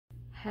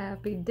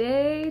Happy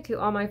day to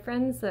all my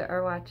friends that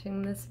are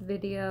watching this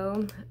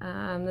video.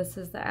 This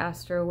is the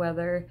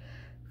AstroWeather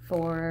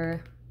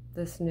for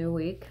this new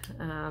week,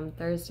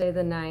 Thursday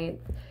the 9th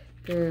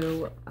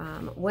through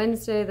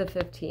Wednesday the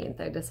 15th.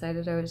 I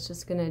decided I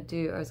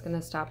was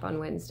gonna stop on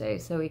Wednesday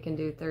so we can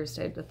do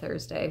Thursday to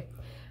Thursday.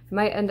 I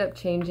might end up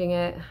changing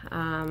it.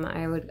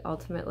 I would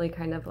ultimately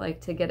kind of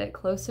like to get it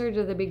closer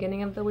to the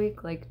beginning of the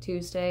week, like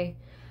Tuesday.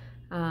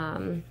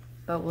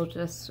 But we'll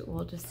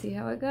just see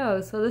how it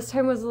goes. So this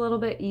time was a little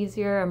bit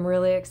easier. I'm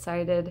really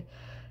excited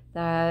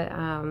that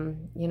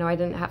you know, I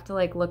didn't have to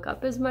like look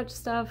up as much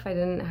stuff. I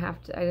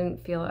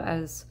didn't feel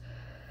as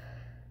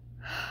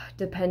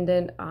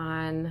dependent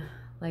on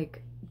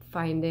like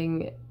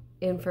finding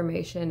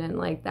information and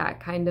like that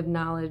kind of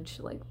knowledge.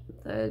 Like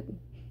there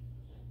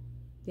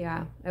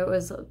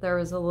was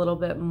a little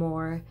bit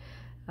more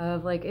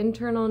of like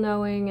internal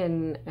knowing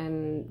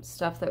and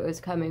stuff that was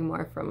coming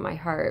more from my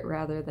heart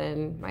rather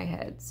than my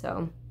head.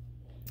 So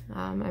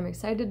I'm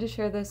excited to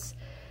share this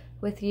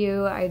with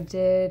you. I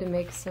did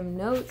make some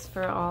notes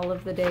for all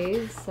of the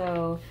days,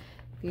 so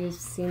if you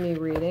see me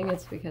reading,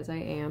 it's because I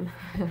am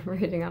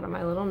reading out of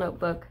my little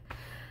notebook.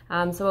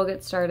 So we'll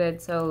get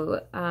started.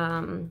 So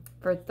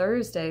for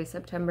Thursday,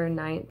 September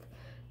 9th,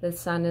 the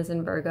sun is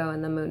in Virgo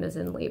and the moon is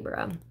in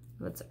Libra.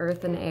 It's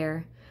earth and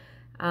air.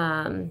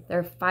 There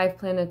are 5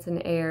 planets in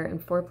air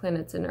and 4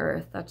 planets in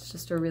earth. That's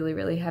just a really,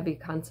 really heavy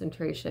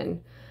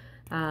concentration.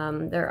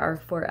 There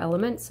are 4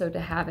 elements, so to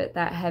have it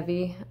that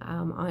heavy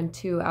on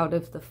 2 out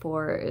of the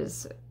 4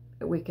 is,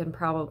 we can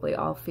probably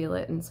all feel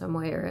it in some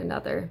way or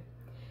another.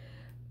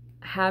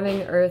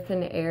 Having earth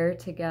and air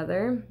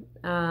together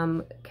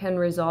can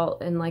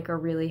result in like a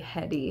really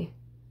heady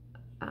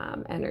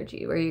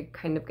energy where you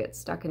kind of get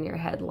stuck in your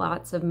head.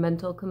 Lots of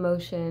mental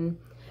commotion.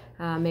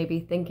 Maybe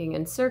thinking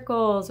in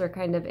circles or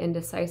kind of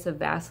indecisive,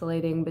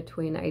 vacillating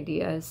between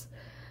ideas.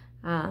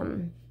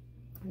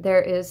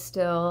 There is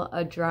still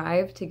a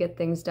drive to get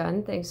things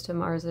done thanks to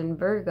Mars in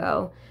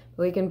Virgo,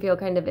 but we can feel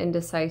kind of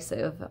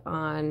indecisive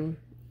on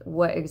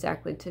what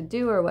exactly to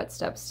do or what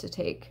steps to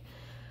take.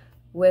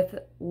 With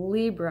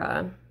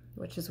Libra,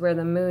 which is where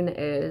the moon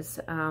is,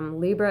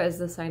 Libra is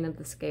the sign of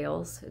the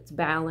scales. It's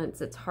balance,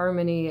 it's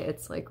harmony,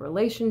 it's like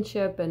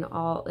relationship and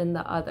all in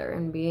the other,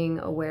 and being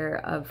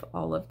aware of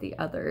all of the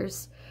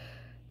others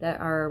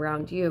that are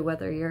around you,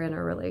 whether you're in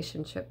a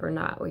relationship or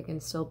not. We can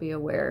still be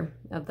aware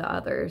of the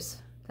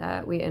others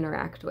that we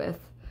interact with.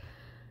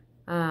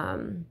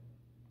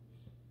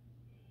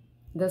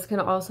 This can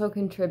also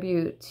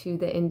contribute to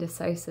the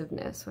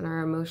indecisiveness when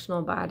our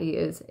emotional body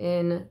is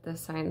in the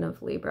sign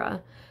of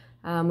Libra.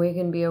 We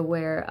can be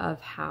aware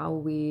of how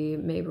we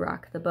may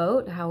rock the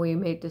boat, how we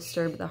may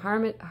disturb the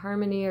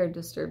harmony or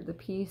disturb the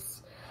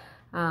peace.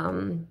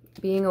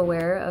 Being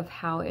aware of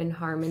how in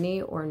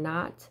harmony or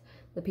not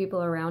the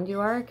people around you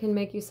are can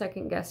make you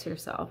second guess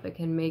yourself. It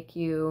can make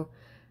you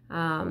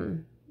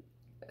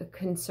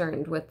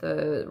concerned with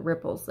the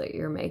ripples that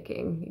you're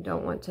making. You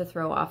don't want to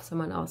throw off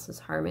someone else's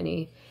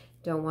harmony.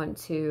 Don't want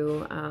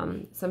to,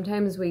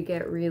 sometimes we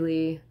get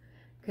really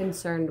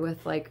concerned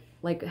with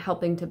like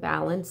helping to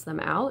balance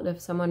them out.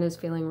 If someone is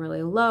feeling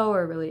really low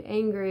or really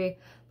angry,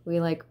 we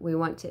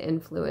want to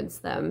influence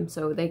them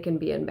so they can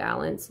be in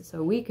balance,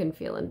 so we can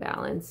feel in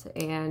balance.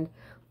 And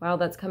while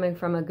that's coming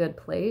from a good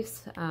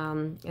place,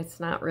 it's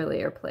not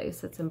really our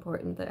place. It's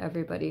important that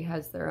everybody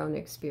has their own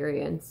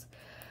experience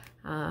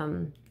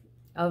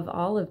of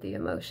all of the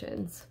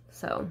emotions.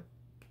 So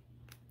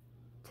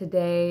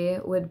today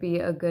would be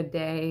a good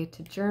day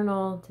to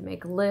journal, to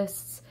make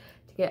lists,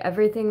 to get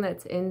everything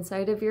that's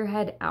inside of your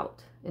head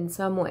out in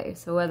some way.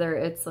 So whether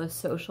it's a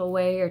social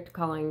way, you're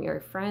calling your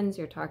friends,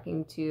 you're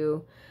talking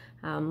to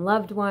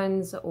loved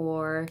ones,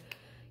 or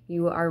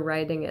you are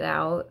writing it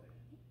out,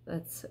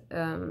 that's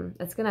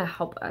gonna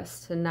help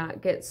us to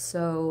not get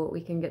so we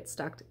can get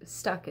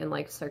stuck in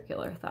like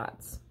circular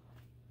thoughts.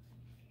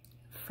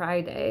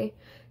 Friday,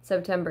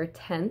 September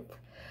 10th,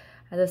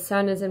 the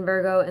sun is in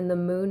Virgo and the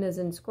moon is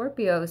in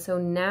Scorpio. So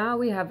now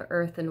we have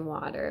earth and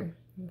water.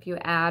 If you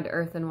add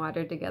earth and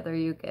water together,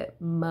 you get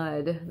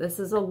mud. This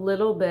is a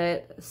little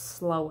bit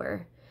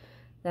slower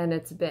than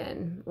it's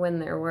been when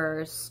there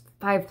were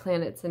 5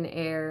 planets in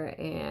air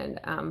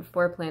and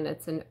 4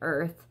 planets in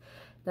earth.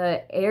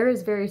 The air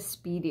is very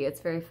speedy.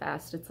 It's very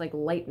fast. It's like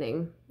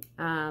lightning.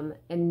 And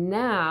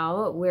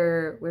now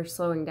we're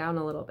slowing down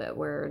a little bit.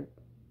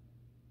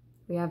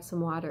 We have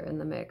some water in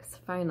the mix,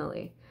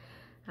 finally.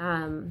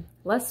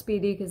 Less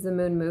speedy because the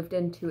moon moved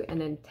into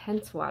an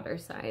intense water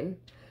sign.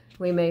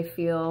 We may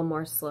feel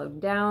more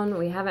slowed down.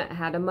 We haven't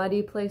had a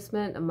muddy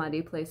placement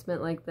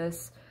like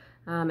this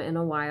in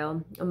a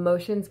while.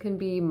 Emotions can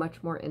be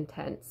much more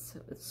intense.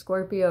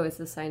 Scorpio is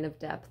the sign of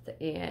depth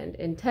and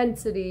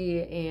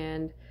intensity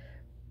and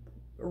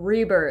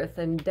rebirth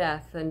and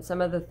death and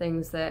some of the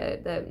things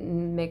that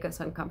make us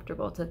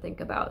uncomfortable to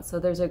think about. So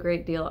there's a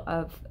great deal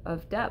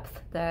of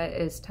depth that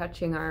is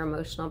touching our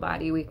emotional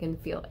body. We can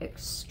feel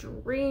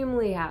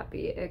extremely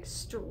happy,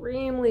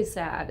 extremely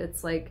sad.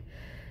 It's like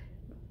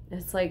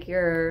It's like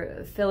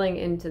you're filling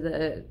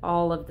into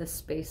all of the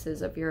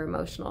spaces of your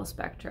emotional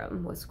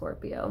spectrum with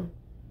Scorpio.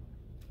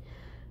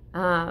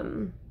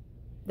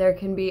 There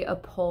can be a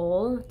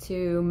pull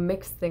to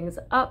mix things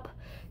up,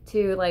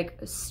 to like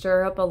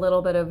stir up a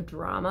little bit of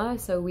drama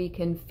so we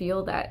can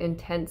feel that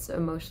intense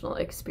emotional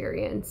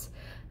experience.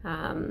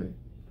 And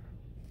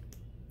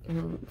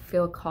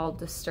feel called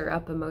to stir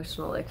up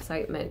emotional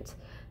excitement,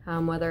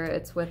 whether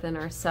it's within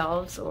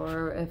ourselves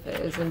or if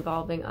it is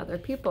involving other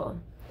people.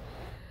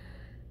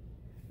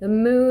 The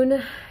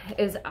moon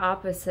is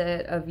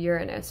opposite of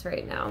Uranus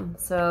right now.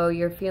 So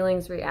your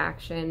feelings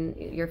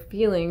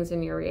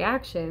and your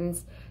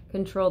reactions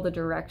control the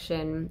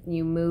direction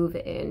you move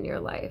in your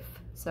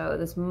life. So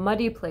this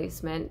muddy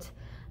placement,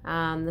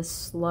 the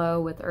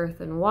slow with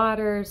earth and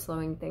water,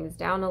 slowing things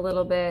down a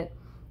little bit,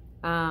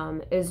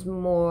 is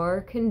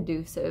more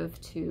conducive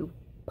to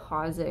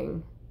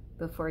pausing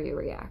before you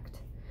react.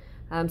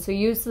 So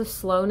use the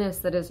slowness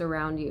that is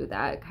around you,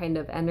 that kind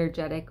of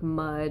energetic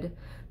mud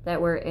that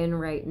we're in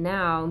right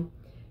now,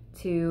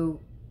 to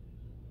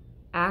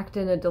act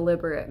in a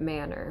deliberate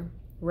manner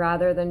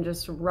rather than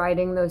just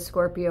riding those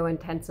Scorpio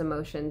intense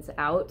emotions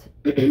out.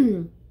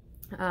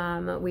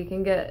 We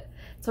can get,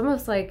 it's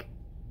almost like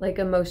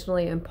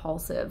emotionally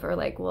impulsive, or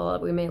like, well,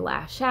 we may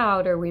lash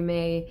out, or we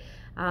may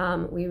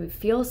we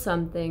feel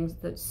something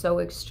that's so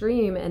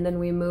extreme and then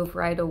we move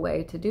right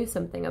away to do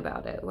something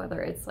about it,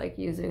 whether it's like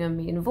using a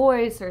mean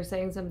voice or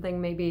saying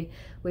something maybe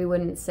we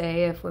wouldn't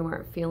say if we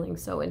weren't feeling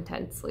so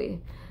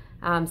intensely.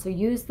 So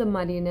use the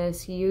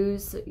muddiness,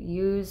 use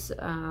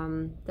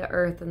the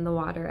earth and the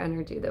water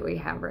energy that we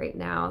have right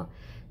now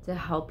to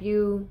help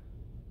you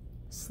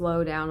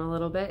slow down a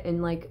little bit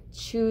and like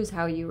choose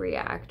how you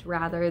react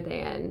rather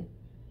than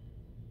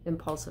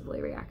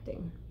impulsively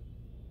reacting.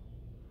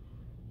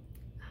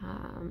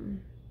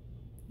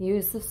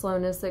 Use the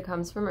slowness that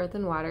comes from earth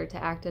and water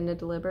to act in a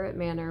deliberate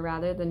manner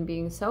rather than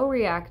being so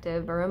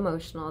reactive or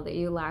emotional that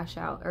you lash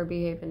out or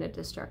behave in a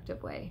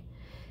destructive way.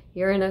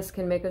 Uranus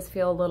can make us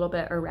feel a little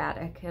bit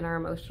erratic in our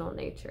emotional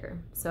nature.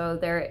 So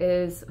there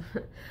is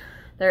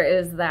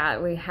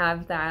that. We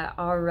have that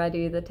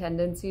already, the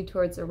tendency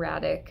towards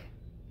erratic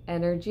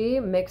energy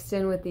mixed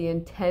in with the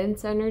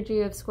intense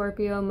energy of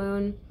Scorpio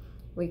moon.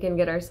 We can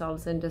get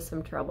ourselves into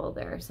some trouble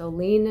there. So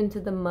lean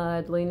into the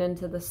mud, lean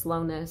into the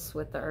slowness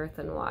with the earth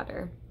and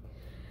water.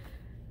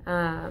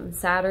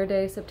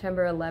 Saturday,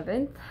 September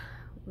 11th,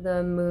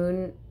 the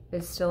moon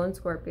is still in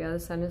Scorpio, the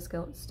sun is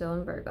still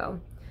in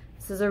Virgo.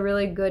 This is a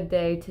really good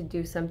day to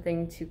do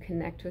something to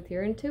connect with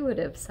your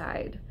intuitive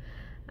side.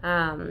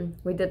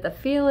 We did the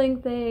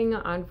feeling thing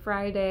on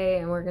Friday,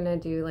 and we're gonna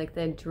do like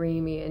the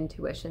dreamy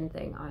intuition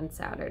thing on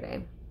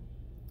Saturday.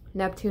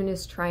 Neptune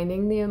is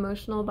trining the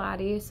emotional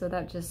body, so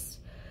that just,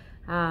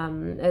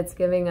 it's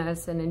giving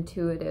us an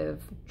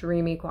intuitive,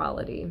 dreamy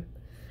quality.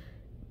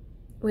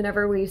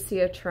 Whenever we see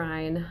a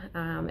trine,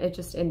 it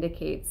just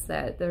indicates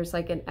that there's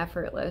like an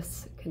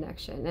effortless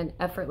connection, an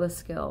effortless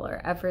skill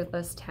or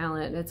effortless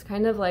talent. It's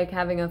kind of like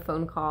having a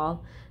phone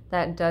call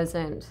that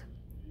doesn't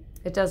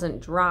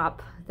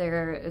drop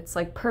there. It's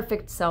like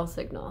perfect cell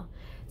signal.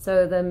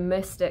 So the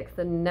mystic,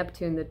 the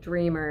Neptune, the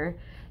dreamer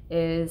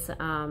is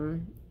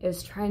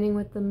trining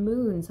with the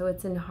moon. So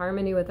it's in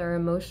harmony with our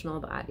emotional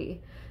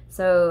body.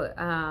 So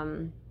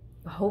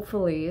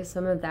hopefully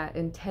some of that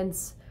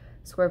intense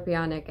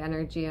Scorpionic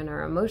energy in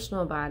our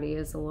emotional body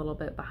is a little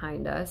bit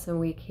behind us, and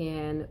we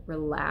can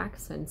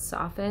relax and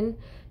soften,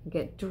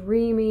 get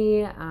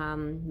dreamy,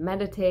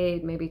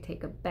 meditate, maybe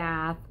take a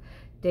bath,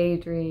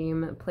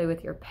 daydream, play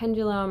with your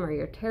pendulum or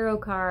your tarot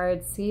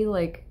cards, see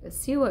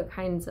what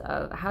kinds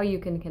of, how you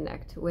can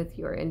connect with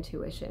your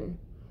intuition.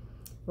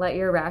 Let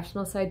your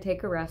rational side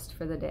take a rest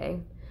for the day,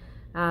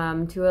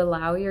 to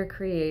allow your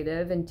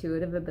creative,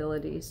 intuitive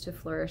abilities to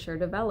flourish or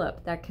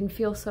develop. That can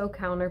feel so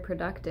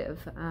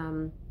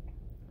counterproductive.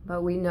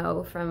 But we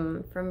know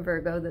from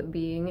Virgo that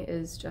being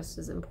is just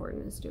as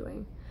important as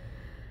doing.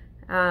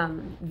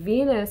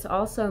 Venus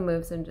also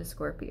moves into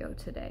Scorpio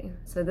today.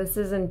 So this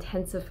is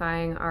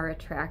intensifying our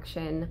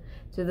attraction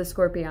to the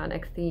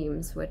Scorpionic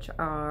themes, which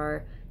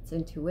are its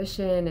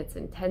intuition, its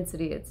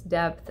intensity, its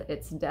depth,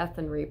 its death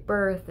and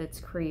rebirth,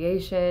 its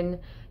creation.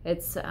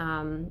 It's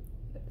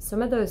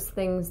some of those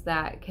things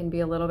that can be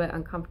a little bit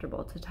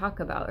uncomfortable to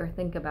talk about or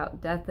think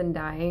about. Death and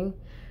dying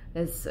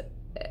is,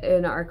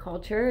 in our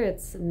culture,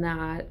 it's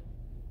not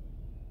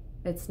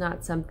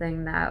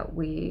something that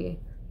we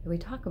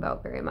talk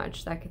about very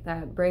much.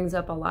 That brings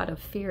up a lot of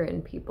fear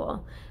in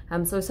people.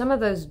 So some of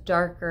those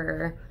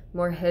darker,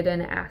 more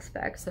hidden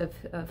aspects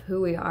of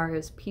who we are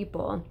as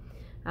people,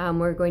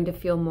 we're going to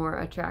feel more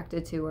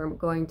attracted to, or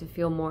going to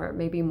feel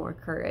maybe more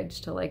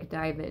courage to like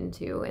dive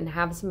into and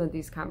have some of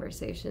these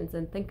conversations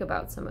and think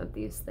about some of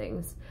these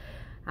things.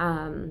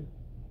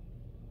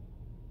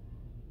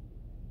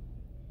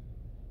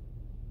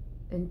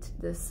 And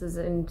this is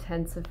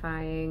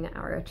intensifying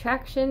our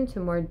attraction to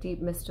more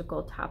deep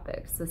mystical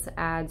topics. This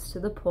adds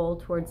to the pull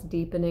towards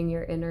deepening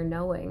your inner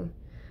knowing.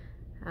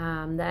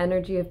 The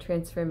energy of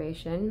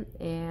transformation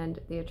and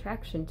the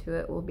attraction to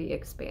it will be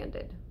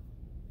expanded.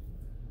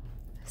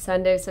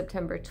 Sunday,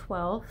 September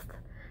 12th.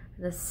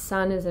 The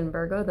sun is in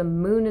Virgo, the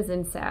moon is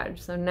in Sag.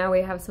 So now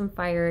we have some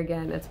fire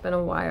again. It's been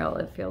a while,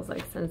 it feels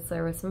like, since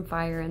there was some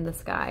fire in the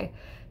sky.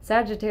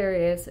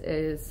 Sagittarius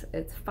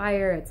it's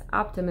fire, it's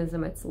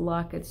optimism, it's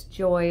luck, it's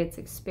joy, it's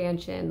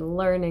expansion,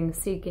 learning,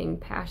 seeking,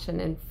 passion,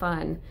 and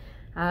fun.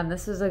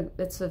 It's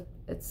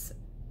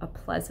a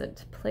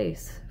pleasant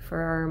place for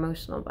our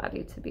emotional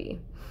body to be.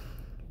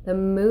 The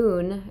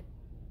moon,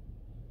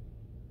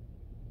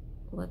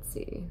 let's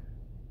see,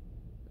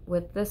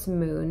 with this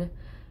moon,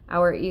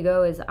 our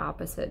ego is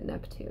opposite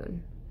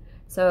Neptune.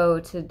 So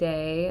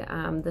today,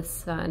 the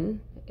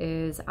sun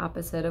is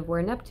opposite of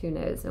where Neptune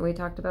is. And we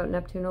talked about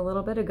Neptune a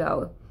little bit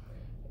ago.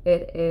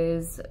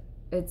 It's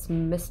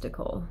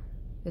mystical.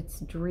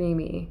 It's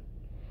dreamy.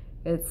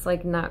 It's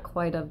like not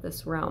quite of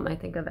this realm. I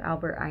think of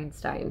Albert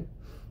Einstein.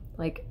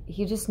 Like,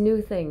 he just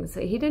knew things.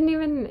 He didn't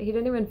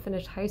even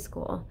finish high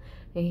school.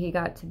 And he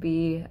got to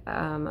be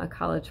a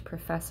college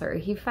professor.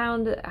 He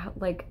found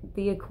like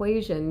the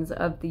equations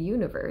of the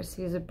universe.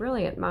 He's a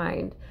brilliant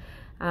mind,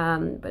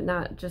 but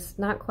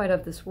not quite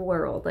of this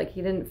world. Like,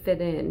 he didn't fit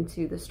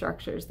into the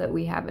structures that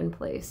we have in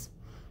place.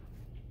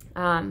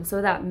 So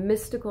that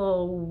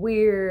mystical,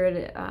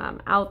 weird,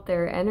 out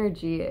there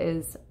energy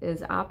is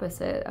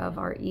opposite of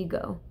our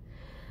ego,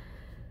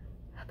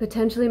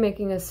 potentially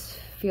making us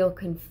feel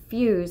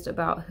confused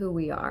about who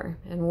we are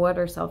and what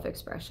our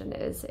self-expression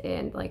is,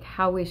 and like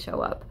how we show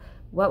up,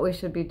 what we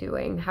should be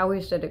doing, how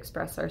we should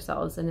express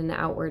ourselves in an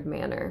outward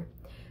manner.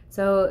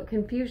 So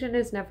confusion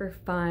is never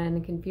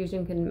fun.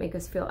 Confusion can make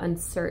us feel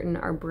uncertain.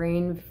 Our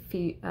brain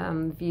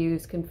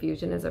views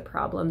confusion as a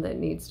problem that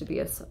needs to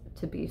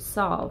be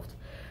solved.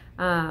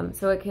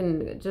 So it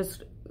can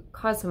just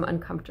cause some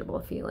uncomfortable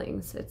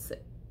feelings. It's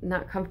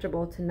not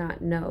comfortable to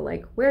not know,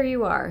 like, where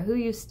you are,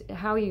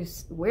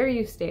 where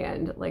you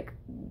stand, like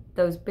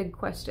those big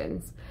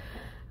questions.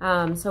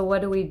 So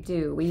what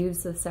do? We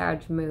use the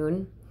Sag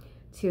moon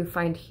to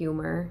find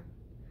humor.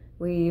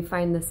 We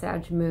find the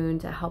Sag moon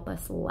to help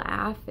us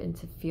laugh and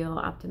to feel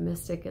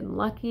optimistic and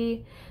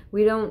lucky.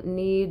 We don't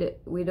need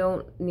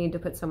to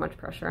put so much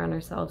pressure on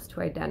ourselves to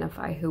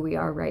identify who we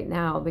are right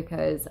now,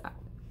 because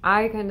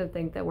I kind of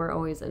think that we're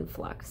always in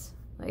flux.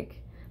 Like,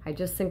 I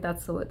just think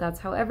that's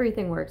how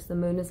everything works. The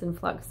moon is in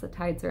flux, the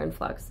tides are in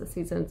flux, the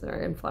seasons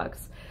are in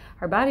flux,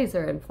 our bodies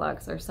are in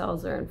flux, our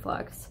cells are in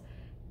flux.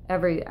 I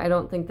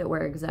don't think that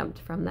we're exempt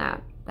from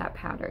that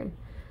pattern.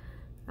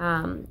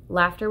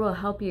 Laughter will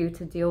help you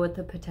to deal with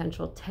the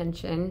potential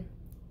tension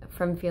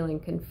from feeling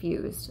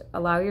confused.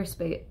 Allow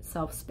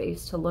yourself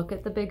space to look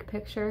at the big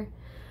picture,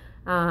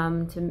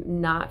 to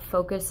not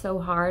focus so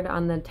hard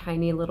on the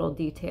tiny little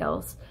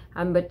details,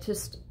 but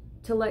just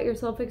to let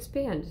yourself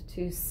expand,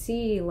 to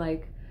see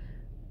like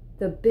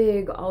the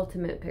big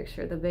ultimate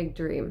picture, the big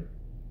dream.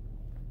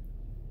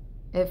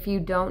 If you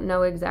don't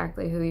know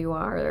exactly who you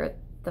are or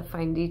the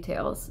fine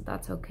details,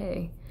 that's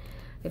okay.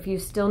 If you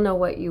still know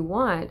what you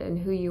want and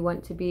who you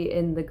want to be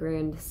in the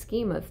grand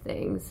scheme of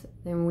things,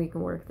 then we can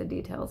work the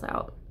details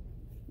out.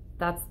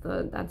 That's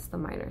the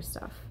minor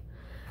stuff.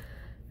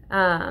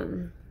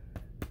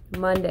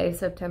 Monday,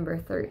 September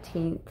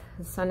 13th,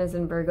 the sun is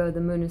in Virgo,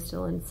 the moon is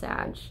still in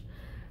Sag.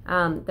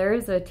 There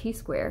is a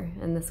T-square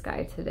in the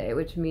sky today,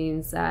 which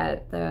means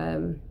that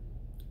a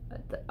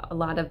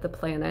lot of the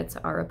planets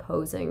are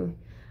opposing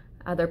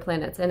other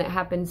planets, and it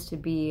happens to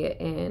be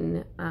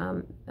in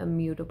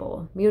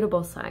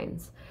mutable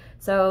signs.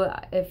 So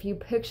if you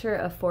picture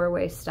a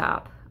four-way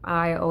stop,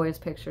 I always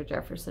picture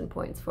Jefferson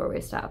Point's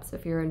four-way stops.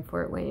 If you're in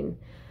Fort Wayne,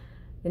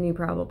 then you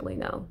probably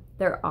know.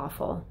 They're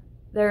awful.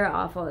 They're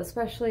awful,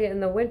 especially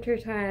in the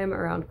wintertime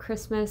around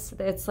Christmas.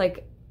 It's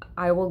like,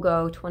 I will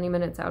go 20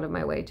 minutes out of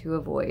my way to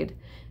avoid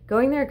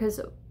going there, because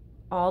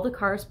all the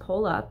cars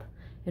pull up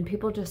and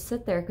people just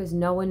sit there because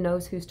no one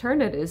knows whose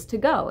turn it is to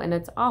go, and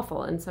it's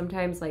awful. And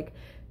sometimes like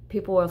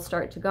people will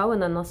start to go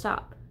and then they'll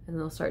stop, and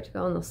they'll start to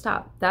go and they'll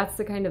stop. That's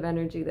the kind of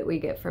energy that we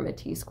get from a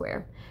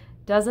T-square.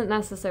 Doesn't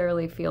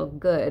necessarily feel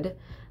good,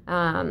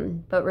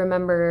 but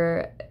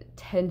remember,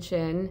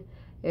 tension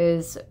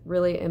is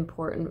really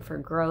important for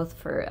growth,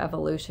 for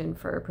evolution,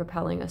 for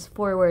propelling us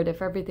forward.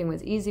 If everything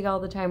was easy all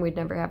the time, we'd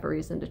never have a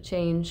reason to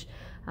change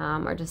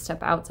or to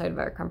step outside of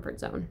our comfort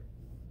zone.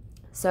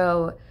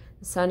 So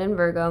sun in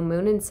Virgo,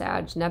 moon in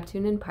Sag,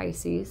 Neptune in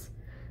Pisces.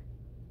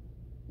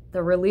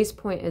 The release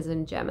point is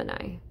in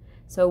Gemini.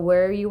 So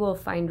where you will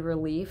find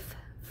relief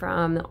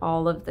from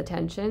all of the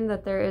tension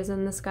that there is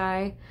in the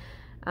sky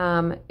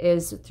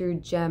is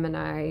through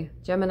Gemini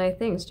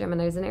things.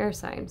 Gemini is an air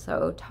sign,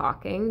 so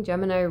talking.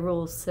 Gemini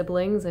rules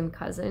siblings and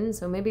cousins,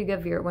 so maybe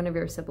give one of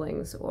your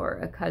siblings or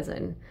a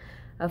cousin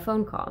a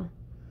phone call.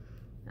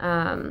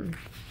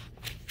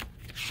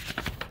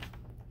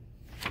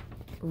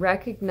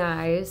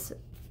 Recognize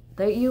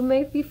that you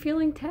may be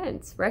feeling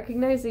tense.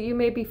 Recognize that you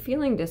may be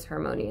feeling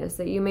disharmonious,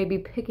 that you may be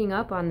picking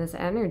up on this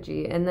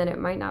energy, and then it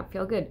might not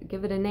feel good.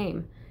 Give it a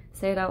name.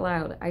 Say it out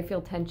loud. I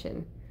feel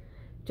tension.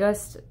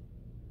 Just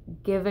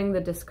giving the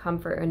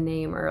discomfort a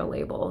name or a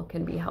label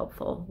can be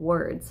helpful.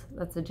 Words,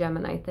 that's a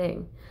Gemini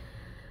thing.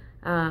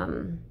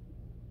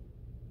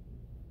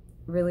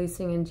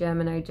 releasing in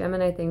Gemini.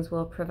 Gemini things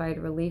will provide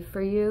relief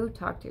for you.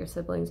 Talk to your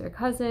siblings or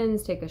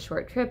cousins, take a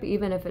short trip,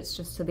 even if it's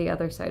just to the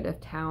other side of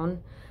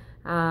town.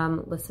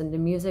 Listen to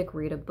music,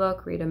 read a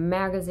book, read a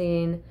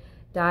magazine,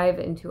 dive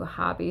into a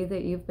hobby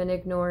that you've been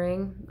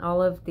ignoring.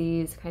 All of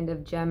these kind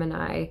of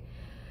Gemini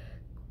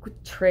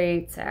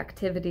traits,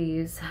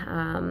 activities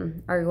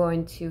are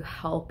going to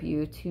help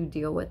you to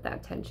deal with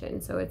that tension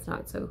so it's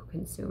not so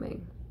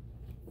consuming.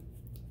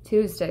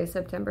 Tuesday,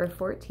 September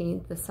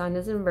 14th, the sun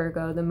is in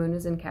Virgo, the moon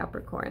is in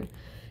Capricorn.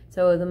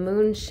 So the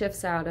moon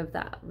shifts out of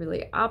that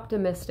really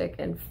optimistic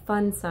and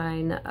fun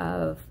sign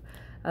of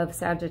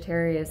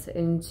Sagittarius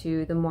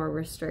into the more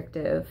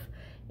restrictive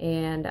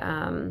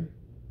and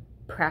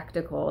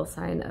practical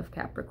sign of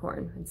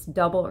Capricorn. It's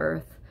double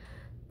earth.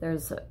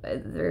 There's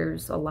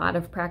a lot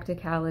of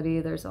practicality.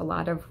 There's a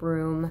lot of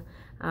room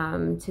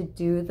to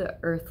do the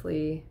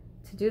earthly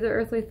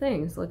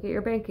things. Look at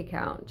your bank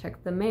account,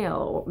 check the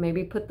mail,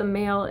 maybe put the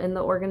mail in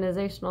the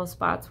organizational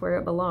spots where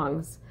it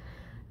belongs.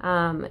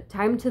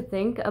 Time to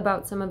think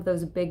about some of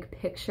those big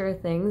picture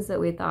things that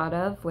we thought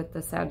of with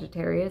the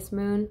Sagittarius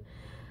moon,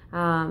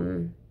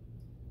 and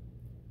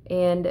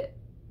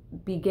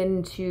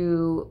begin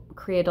to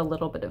create a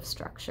little bit of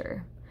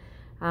structure.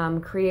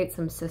 Create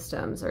some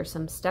systems or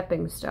some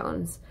stepping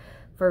stones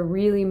for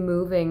really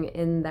moving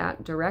in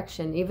that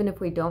direction. Even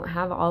if we don't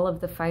have all of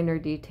the finer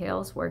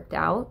details worked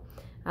out,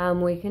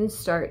 we can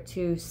start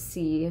to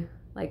see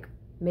like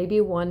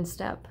maybe one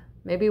step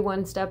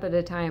at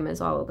a time is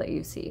all that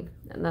you see,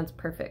 and that's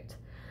perfect.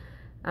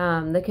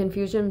 The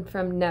confusion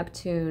from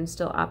Neptune,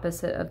 still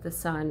opposite of the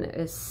sun,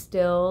 is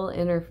still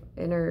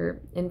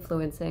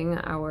influencing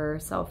our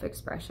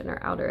self-expression.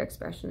 Our outer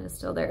expression is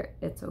still there.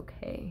 It's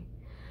okay.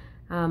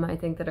 I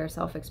think that our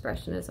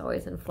self-expression is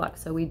always in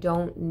flux, so we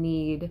don't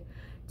need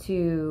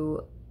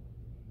to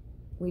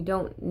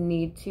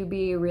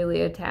be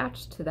really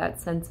attached to that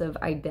sense of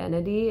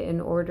identity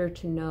in order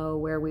to know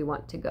where we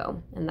want to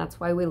go. And that's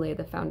why we lay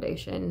the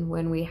foundation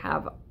when we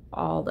have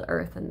all the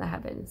earth and the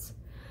heavens.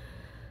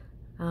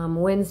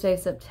 Wednesday,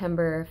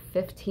 September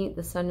 15th,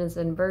 the sun is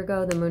in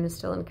Virgo, the moon is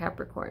still in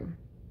Capricorn.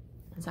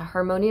 It's a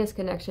harmonious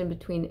connection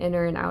between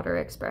inner and outer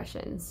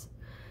expressions.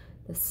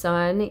 The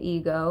sun,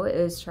 ego,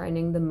 is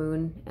trining the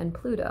moon and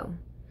Pluto.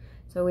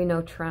 So we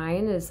know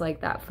trine is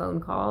like that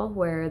phone call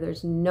where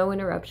there's no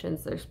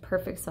interruptions, there's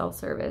perfect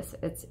self-service,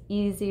 it's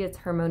easy, it's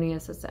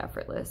harmonious, it's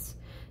effortless.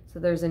 So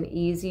there's an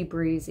easy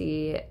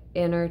breezy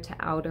inner to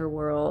outer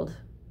world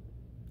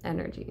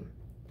energy.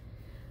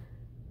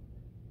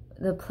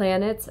 The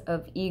planets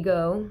of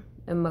ego,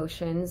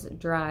 emotions,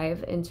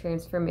 drive, and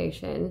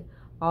transformation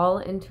all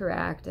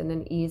interact in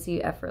an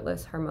easy,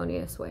 effortless,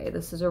 harmonious way.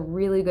 This is a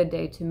really good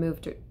day to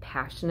move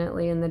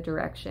passionately in the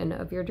direction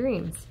of your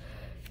dreams.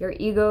 Your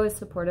ego is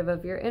supportive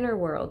of your inner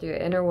world. Your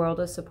inner world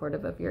is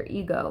supportive of your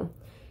ego.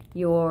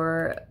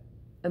 Your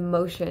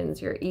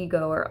emotions, your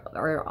ego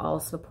are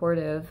all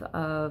supportive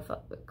of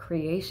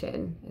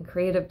creation and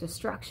creative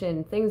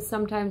destruction. Things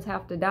sometimes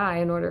have to die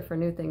in order for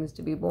new things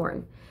to be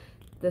born.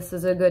 This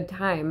is a good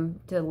time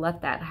to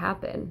let that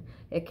happen.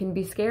 It can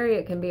be scary,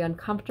 it can be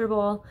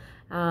uncomfortable,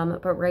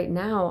 but right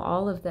now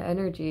all of the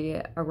energy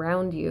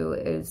around you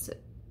it's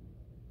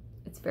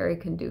very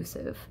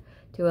conducive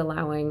to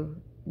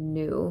allowing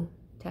new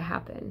to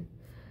happen.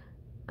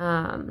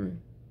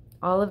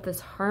 All of this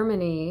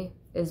harmony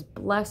is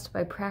blessed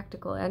by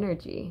practical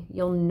energy.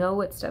 You'll know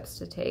what steps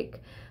to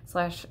take.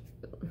 I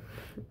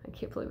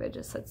can't believe I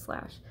just said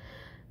slash.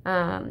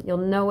 You'll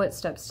know what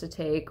steps to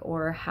take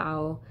or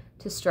how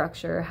to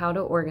structure, how to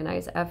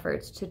organize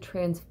efforts to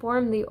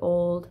transform the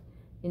old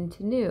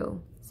into new.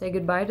 Say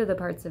goodbye to the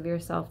parts of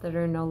yourself that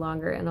are no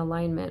longer in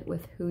alignment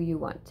with who you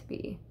want to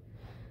be.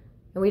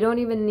 And we don't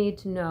even need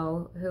to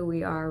know who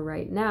we are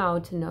right now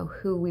to know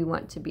who we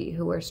want to be,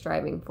 who we're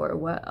striving for,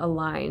 what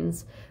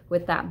aligns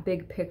with that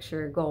big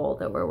picture goal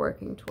that we're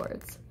working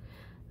towards.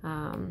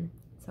 So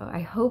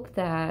I hope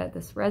that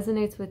this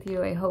resonates with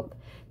you. I hope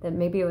that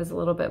maybe it was a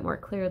little bit more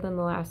clear than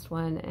the last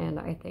one. And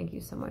I thank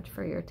you so much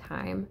for your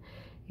time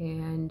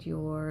and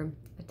your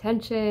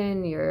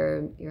attention,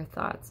 your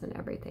thoughts and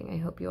everything. I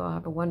hope you all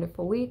have a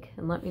wonderful week,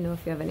 and let me know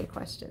if you have any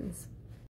questions.